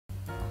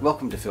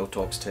Welcome to Phil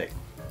Talks Tech.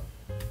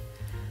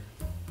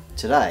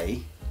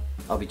 Today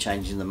I'll be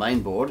changing the main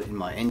board in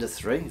my Ender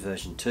 3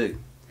 version 2,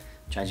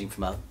 changing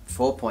from a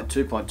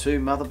 4.2.2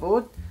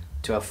 motherboard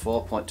to a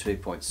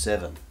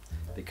 4.2.7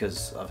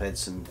 because I've had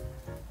some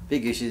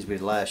big issues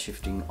with layer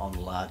shifting on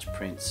large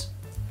prints.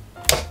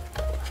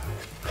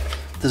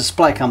 The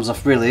display comes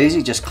off really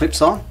easy, just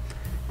clips on,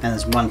 and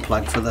there's one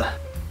plug for the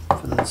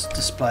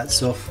display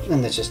itself,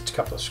 and there's just a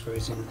couple of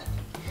screws in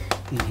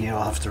here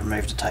I'll have to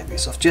remove to take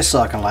this off, just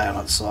so I can lay it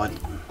on its side.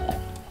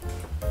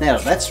 Now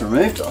that that's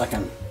removed, I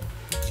can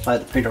lay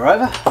the printer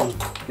over and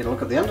get a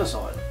look at the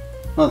underside.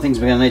 One of the things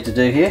we're going to need to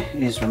do here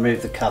is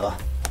remove the cover.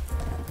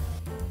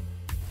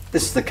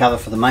 This is the cover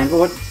for the main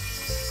board.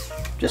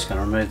 Just going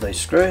to remove these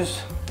screws.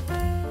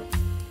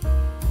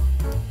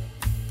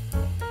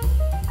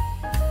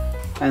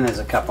 And there's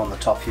a cup on the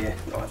top here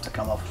that'll have to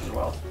come off as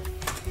well.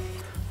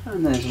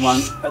 And there's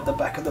one at the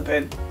back of the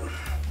bed.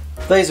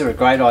 These are a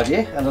great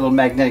idea. A little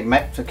magnetic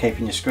mat for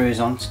keeping your screws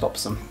on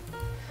stops them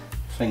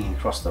flinging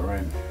across the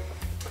room.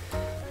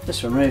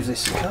 Just remove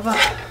this cover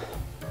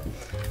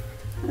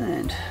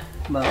and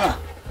voila,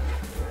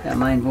 our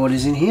main board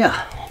is in here.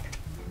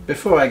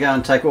 Before I go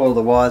and take all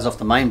the wires off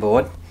the main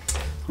board,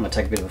 I'm going to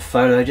take a bit of a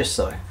photo just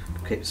so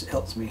it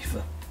helps me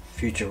for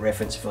future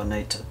reference if I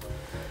need to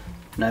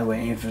know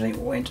where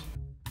everything went.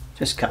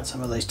 Just cut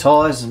some of these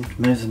ties and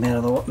move them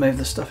out of move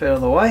the stuff out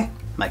of the way.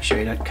 Make sure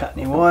you don't cut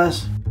any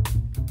wires.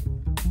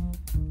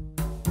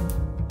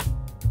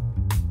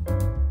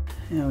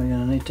 Now we're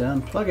going to need to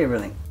unplug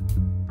everything.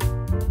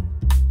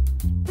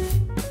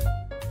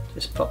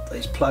 Just pop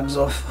these plugs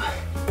off.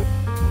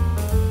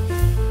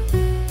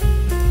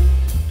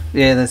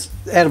 Yeah, there's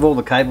out of all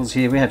the cables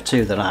here, we have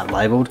two that aren't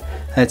labelled.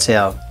 That's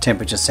our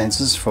temperature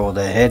sensors for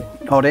the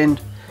hot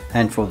end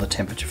and for the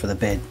temperature for the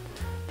bed.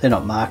 They're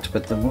not marked,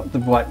 but the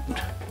white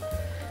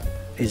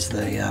is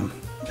the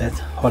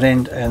hot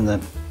end and the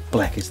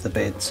black is the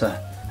bed. So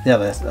the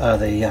other are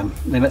the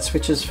limit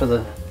switches for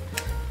the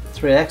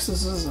 3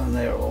 axes, and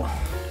they're all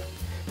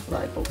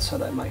labelled, so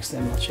that makes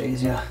them much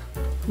easier.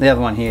 The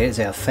other one here is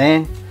our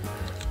fan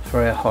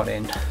for our hot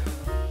end.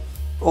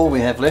 All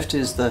we have left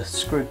is the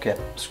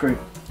screw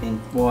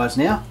in wires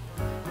now,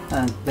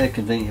 and they're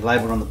conveniently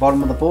labelled on the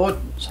bottom of the board,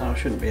 so I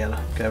shouldn't be able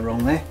to go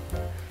wrong there.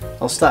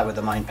 I'll start with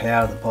the main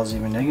power, the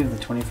positive and negative,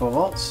 the 24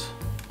 volts.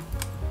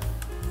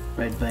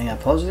 Red being our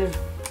positive,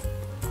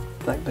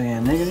 black being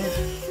our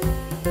negative.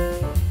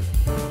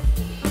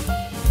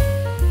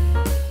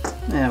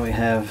 Now we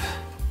have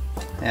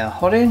our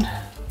hot end,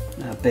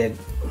 our bed,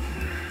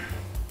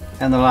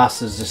 and the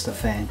last is just a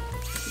fan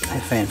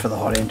for the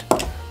hot end.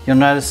 You'll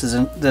notice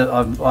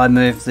I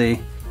moved the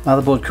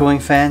motherboard cooling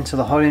fan to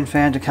the hot end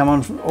fan to come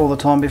on all the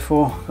time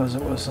before because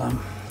it was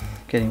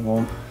getting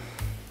warm.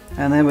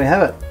 And there we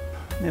have it.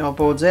 The old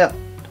board's out.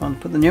 Time to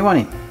put the new one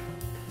in.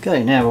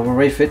 Okay, now we'll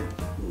refit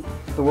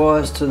the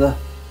wires to the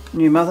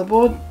new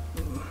motherboard,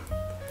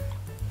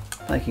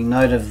 making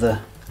note of the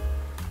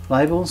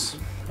labels.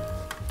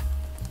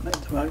 Make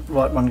the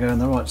right one go in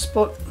the right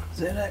spot.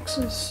 Z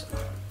axis.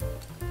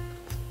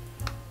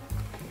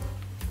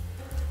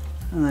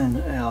 And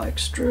then our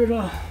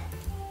extruder.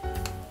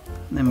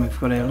 And then we've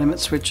got our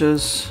limit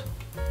switches.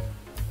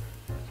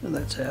 So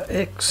that's our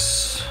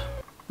X.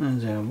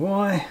 There's our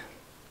Y.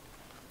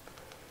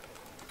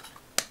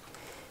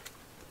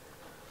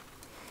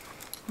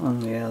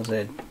 On our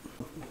Z.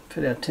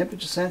 Fit our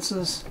temperature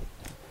sensors.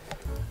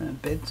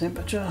 And bed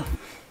temperature.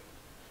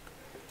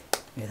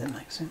 Yeah, that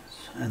makes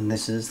sense. And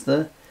this is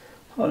the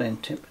hot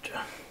end temperature.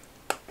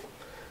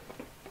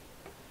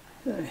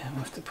 Okay,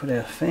 we'll have to put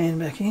our fan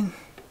back in.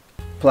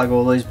 Plug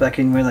all these back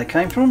in where they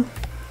came from.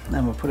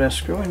 Then we'll put our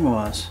screw in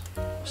wires.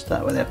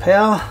 Start with our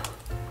power.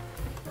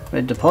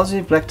 Red to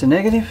positive, black to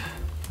negative.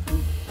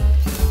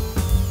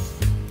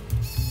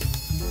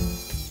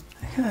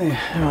 Okay,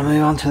 and we'll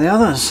move on to the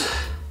others.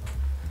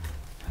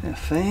 Our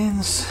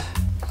fans.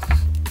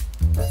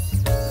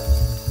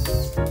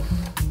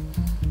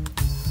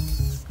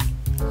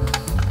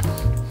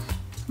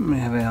 And we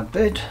have our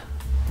bed.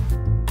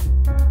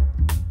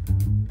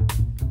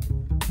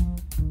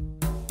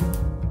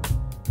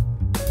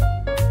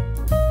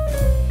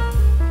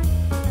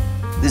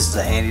 This is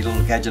a handy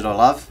little gadget I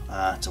love.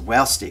 It's a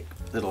Wowstick,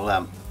 little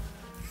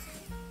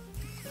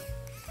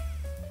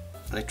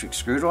electric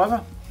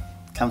screwdriver.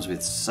 Comes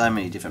with so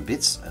many different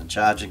bits, a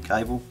charging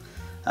cable,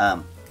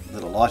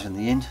 little light in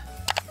the end.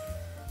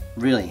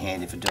 Really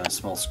handy for doing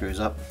small screws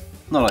up.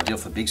 Not ideal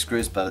for big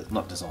screws, but it's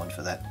not designed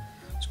for that.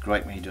 It's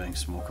great when you're doing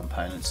small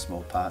components,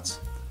 small parts.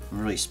 It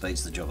really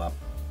speeds the job up.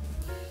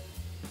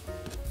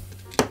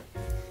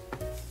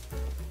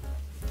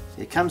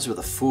 It comes with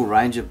a full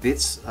range of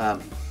bits.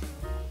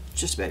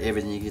 Just about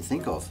everything you can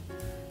think of.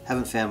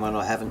 Haven't found one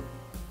I haven't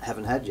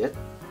had yet.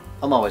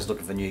 I'm always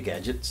looking for new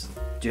gadgets.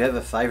 Do you have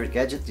a favourite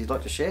gadget you'd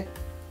like to share?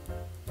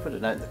 Put a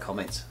note in the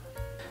comments.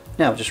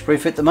 Now we'll just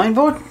refit the main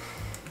board.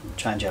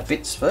 Change our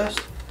bits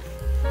first.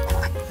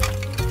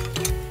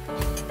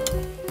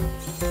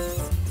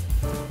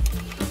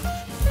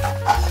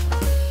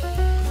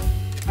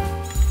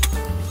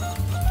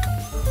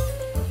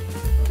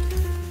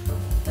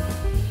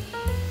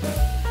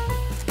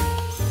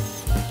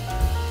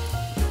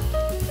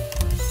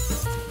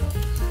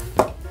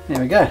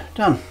 There we go,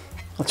 done.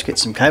 Let's get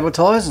some cable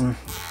ties and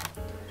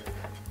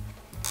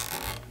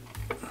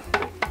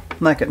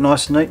make it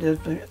nice and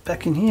neat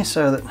back in here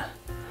so that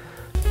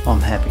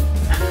I'm happy.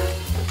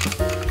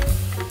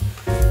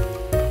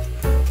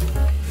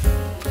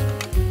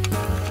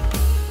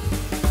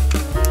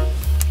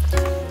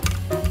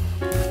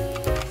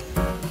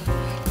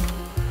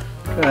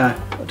 I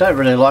don't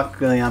really like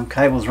the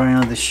cables running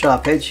on this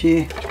sharp edge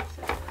here.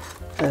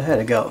 I had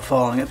to go at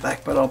filing it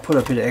back, but I'll put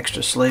a bit of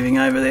extra sleeving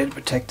over there to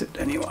protect it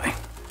anyway.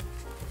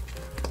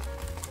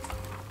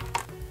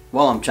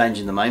 While I'm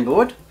changing the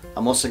mainboard,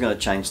 I'm also going to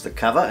change the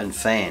cover and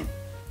fan.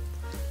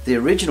 The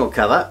original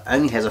cover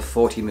only has a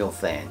 40mm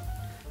fan.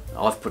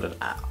 I've put an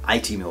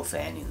 80mm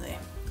fan in there.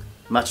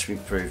 Much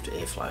improved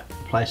airflow.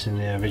 Replacing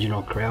the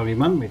original Crowley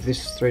one with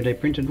this 3D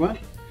printed one,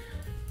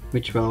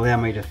 which will allow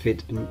me to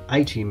fit an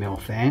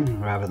 80mm fan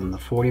rather than the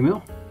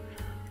 40mm.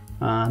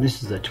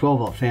 This is a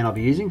 12-volt fan I'll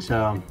be using,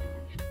 so I'm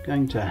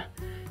going to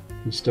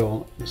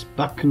install this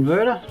buck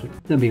converter.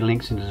 There'll be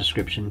links in the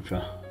description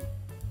for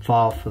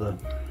file for the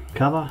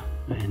cover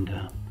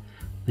and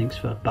links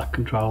for buck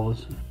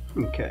controllers.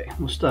 Okay,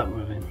 we'll start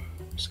with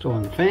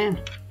installing the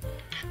fan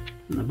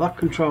and the buck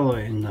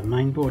controller in the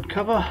mainboard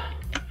cover.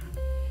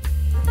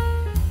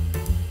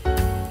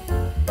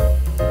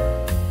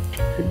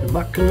 Hit the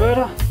buck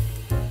converter.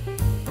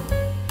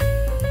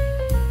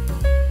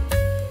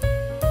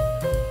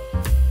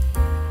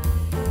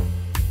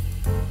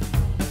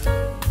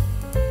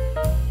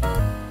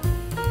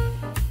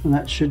 And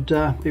that should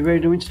be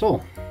ready to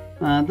install.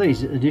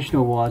 These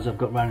additional wires I've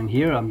got running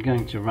here, I'm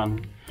going to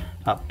run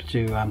up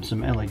to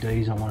some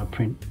LEDs I want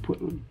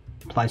to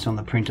place on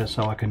the printer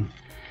so I can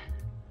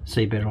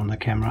see better on the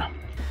camera.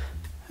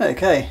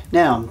 Okay,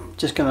 now I'm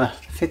just going to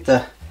fit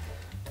the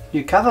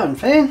new cover and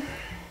fan.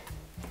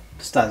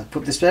 Started to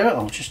put this over,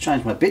 I'll just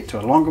change my bit to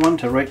a longer one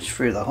to reach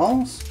through the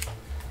holes.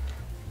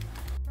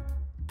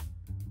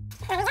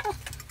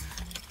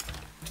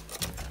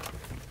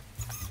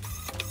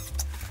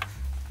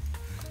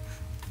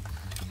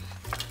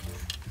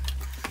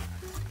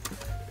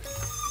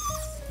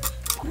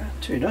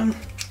 Two done.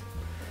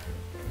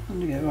 I'm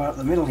going to go right up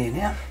the middle here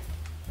now.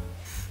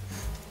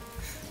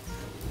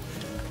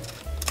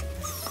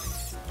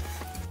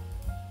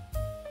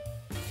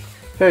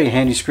 Very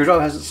handy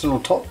screwdriver, has its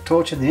little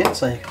torch in the end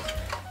so you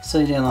can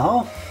see down the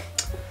hole.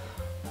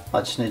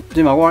 I just need to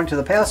do my wiring to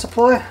the power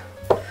supply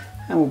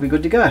and we'll be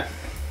good to go.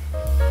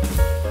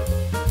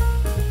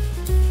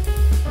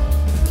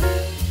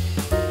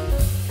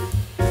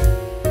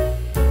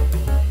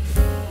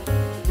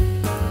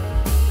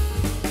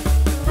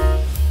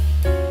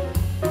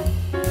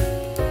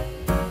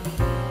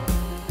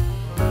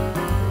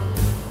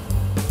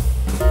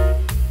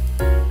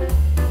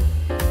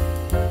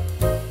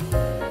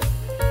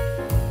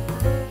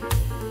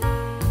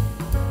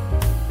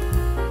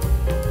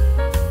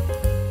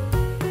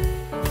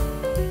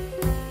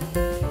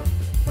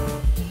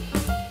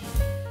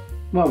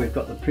 While we've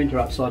got the printer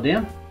upside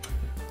down,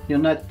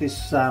 you'll note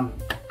this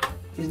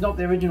is not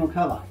the original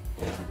cover.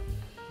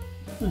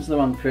 This is the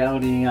one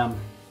Crowley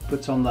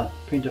puts on the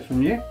printer from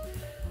new.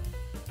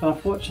 But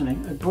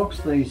unfortunately it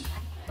blocks these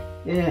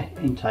air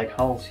intake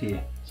holes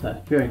here.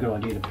 So very good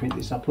idea to print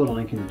this. I'll put a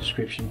link in the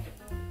description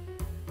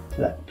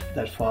to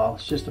that file.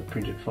 It's just a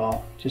printed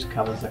file, just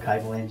covers the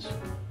cable ends.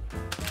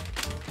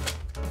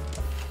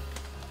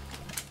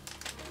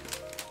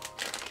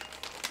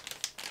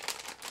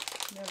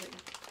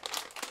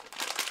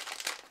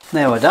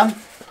 Now we're done,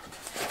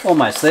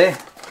 almost there.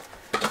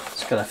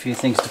 It's got a few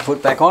things to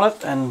put back on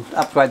it and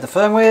upgrade the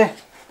firmware.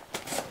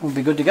 We'll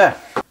be good to go.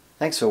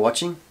 Thanks for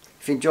watching.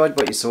 If you enjoyed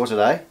what you saw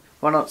today,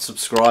 why not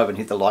subscribe and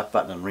hit the like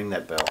button and ring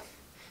that bell.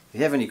 If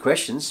you have any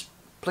questions,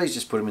 please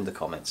just put them in the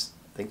comments.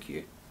 Thank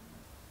you.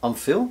 I'm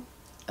Phil,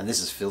 and this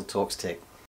is Phil Talks Tech.